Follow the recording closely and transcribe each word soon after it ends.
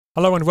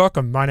Hello and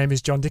welcome. My name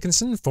is John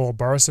Dickinson for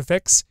Boris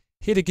Effects,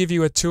 here to give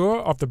you a tour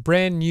of the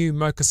brand new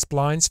Mocha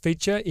Splines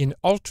feature in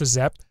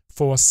UltraZap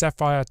for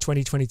Sapphire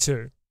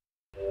 2022.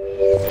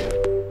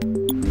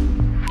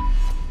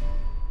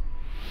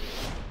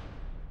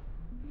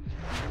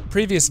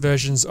 Previous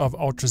versions of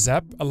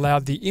UltraZap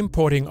allowed the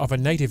importing of a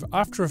native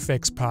After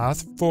Effects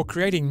path for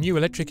creating new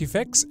electric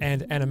effects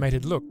and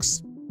animated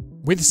looks.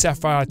 With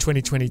Sapphire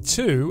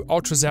 2022,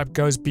 UltraZap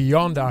goes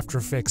beyond After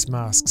Effects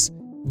masks.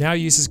 Now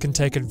users can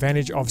take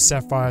advantage of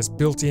Sapphire's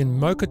built-in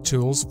Mocha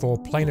tools for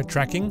planar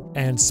tracking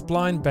and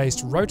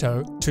spline-based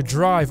roto to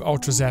drive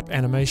UltraZap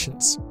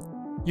animations.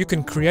 You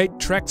can create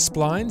tracked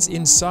splines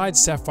inside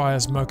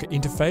Sapphire's Mocha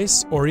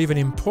interface or even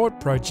import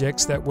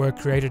projects that were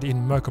created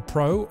in Mocha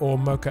Pro or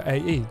Mocha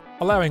AE,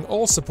 allowing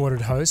all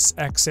supported hosts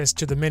access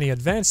to the many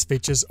advanced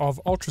features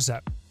of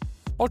UltraZap.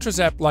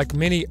 UltraZap, like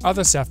many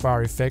other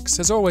Sapphire effects,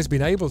 has always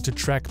been able to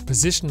track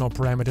positional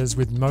parameters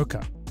with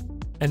Mocha.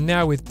 And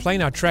now with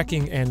planar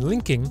tracking and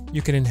linking,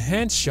 you can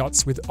enhance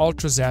shots with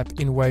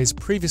UltraZap in ways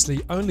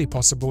previously only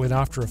possible in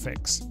After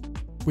Effects.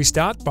 We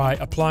start by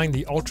applying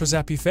the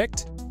UltraZap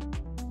effect,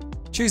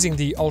 choosing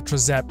the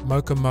UltraZap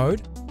Mocha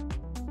mode,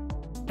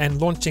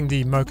 and launching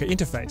the Mocha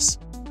interface.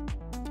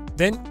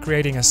 Then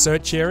creating a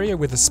search area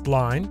with a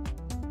spline,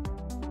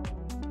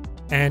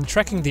 and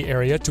tracking the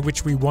area to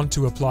which we want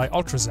to apply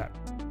UltraZap.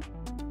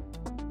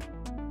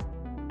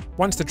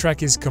 Once the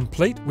track is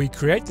complete, we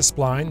create the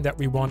spline that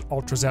we want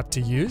UltraZap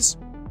to use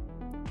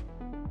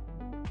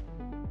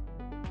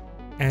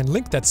and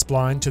link that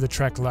spline to the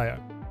track layer.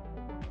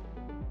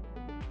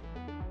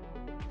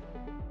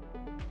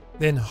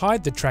 Then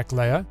hide the track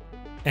layer,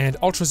 and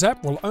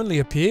UltraZap will only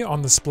appear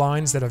on the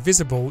splines that are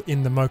visible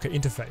in the Mocha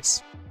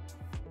interface.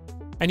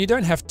 And you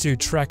don't have to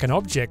track an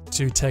object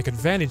to take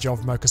advantage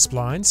of Mocha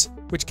splines,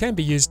 which can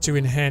be used to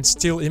enhance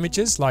still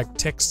images like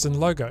texts and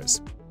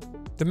logos.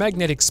 The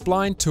magnetic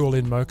spline tool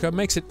in Mocha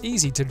makes it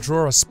easy to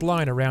draw a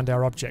spline around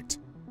our object.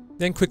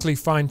 Then quickly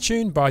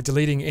fine-tune by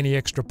deleting any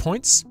extra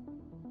points,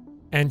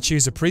 and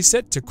choose a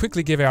preset to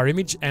quickly give our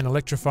image an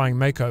electrifying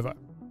makeover.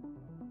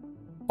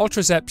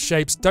 UltraZap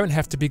shapes don't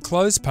have to be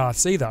closed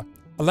paths either,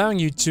 allowing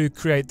you to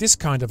create this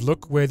kind of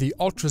look where the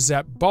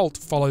UltraZap bolt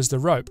follows the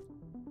rope.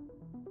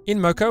 In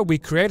Mocha, we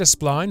create a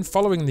spline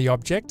following the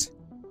object,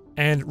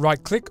 and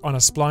right-click on a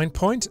spline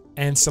point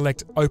and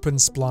select Open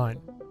Spline.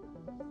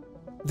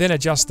 Then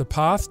adjust the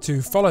path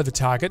to follow the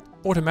target,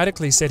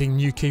 automatically setting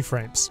new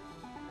keyframes.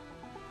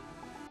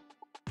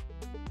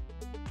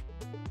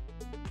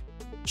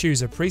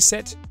 Choose a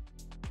preset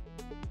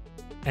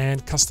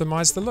and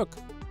customize the look.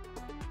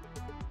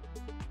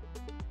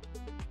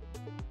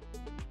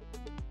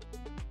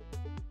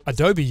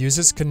 Adobe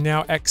users can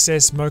now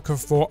access Mocha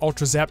for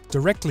UltraZap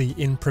directly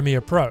in Premiere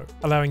Pro,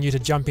 allowing you to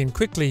jump in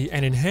quickly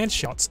and enhance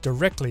shots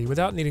directly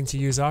without needing to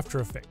use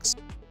After Effects.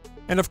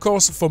 And of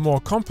course, for more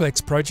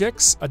complex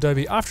projects,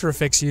 Adobe After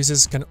Effects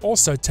users can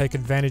also take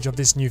advantage of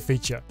this new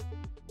feature.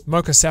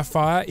 Mocha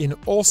Sapphire in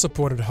all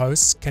supported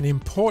hosts can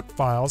import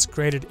files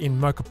created in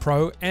Mocha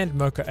Pro and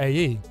Mocha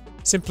AE.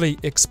 Simply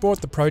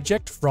export the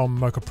project from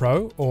Mocha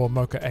Pro or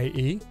Mocha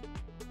AE,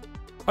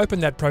 open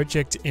that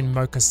project in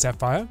Mocha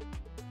Sapphire,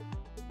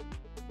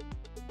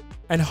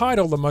 and hide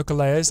all the Mocha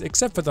layers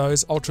except for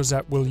those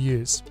UltraZap will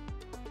use.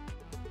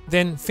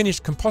 Then finish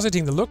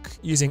compositing the look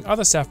using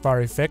other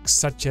Sapphire effects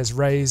such as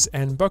rays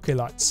and bokeh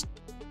lights.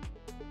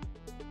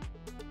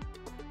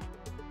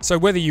 So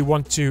whether you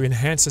want to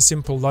enhance a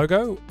simple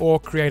logo or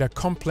create a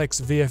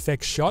complex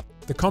VFX shot,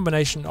 the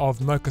combination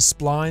of Mocha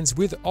Splines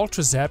with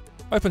UltraZap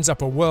opens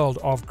up a world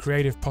of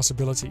creative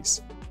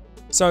possibilities.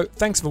 So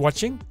thanks for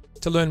watching.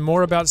 To learn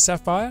more about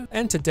Sapphire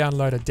and to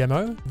download a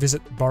demo,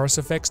 visit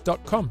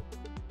borisfx.com.